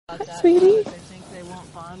Sweetie? They think they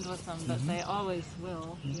won't bond with them, but they always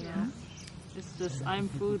will, you know. It's just, I'm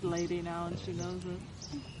food lady now and she knows it.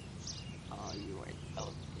 Oh, you are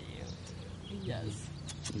so cute. Yes.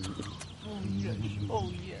 Oh, yes.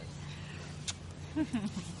 Oh, yes.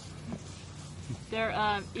 They're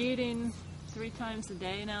eating 3 times a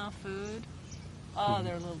day now, food. Oh,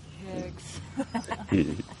 they're little pigs.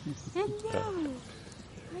 Hello.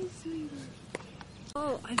 Hi, sweetie.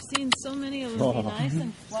 Oh, I've seen so many of them be nice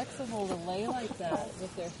and flexible to lay like that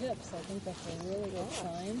with their hips. I think that's a really good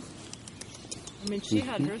sign. I mean, she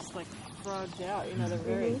had hers like frogged out. You know, they're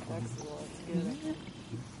very flexible. It's good.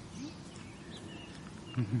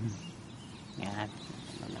 Yeah.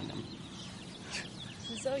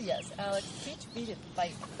 She's so yes, Alex. Teach me to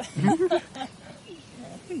fight.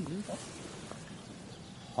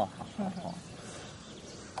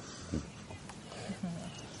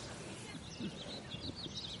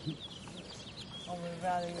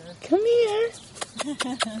 Come here.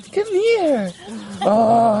 Come here.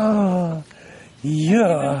 Oh,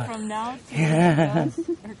 yeah. Even from now to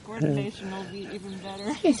her coordination will be even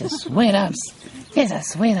better. He's a sweet-ups. He's a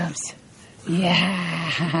sweet-ups.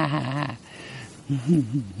 Yeah.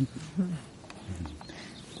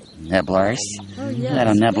 Nibblers. Oh, yes.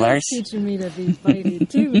 Little nibblers. She's teaching me to be fighty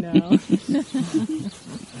too now.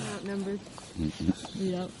 Number.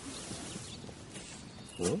 Yep.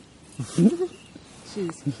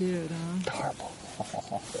 She's cute, huh? Adorable.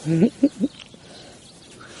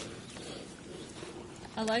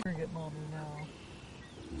 I like her getting older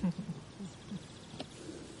now.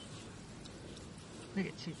 Look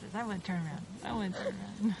at she says, I want to turn around. I want to turn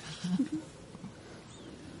around.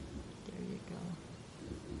 There you go.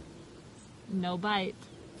 No bite.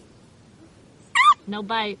 No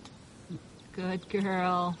bite. Good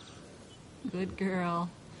girl. Good girl.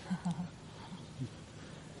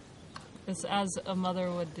 It's as a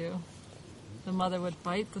mother would do. The mother would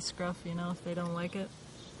bite the scruff, you know, if they don't like it.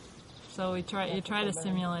 So you try to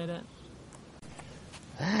simulate it.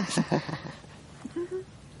 God,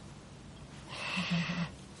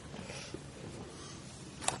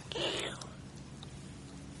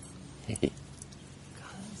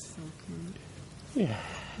 that's so cute. Yeah.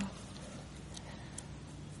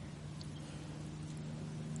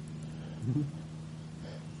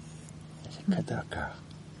 That's a good little girl.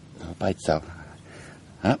 No bites though.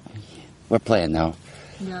 Oh, we're playing now.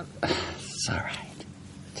 Yep. It's alright.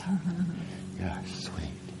 You're sweet.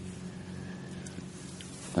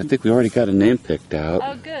 I think we already got a name picked out.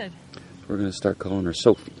 Oh, good. We're going to start calling her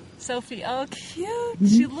Sophie. Sophie, oh, cute.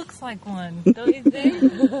 She looks like one, don't you think?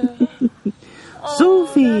 Oh,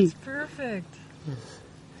 Sophie! That's perfect.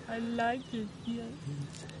 I like it, yes.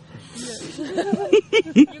 Yes.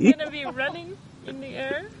 You're going to be running in the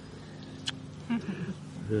air?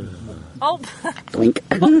 Oh! Blink.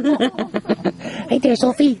 Hey there,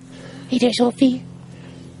 Sophie. Hey there, Sophie.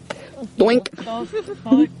 Doink. Oh,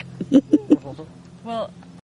 fuck. Well,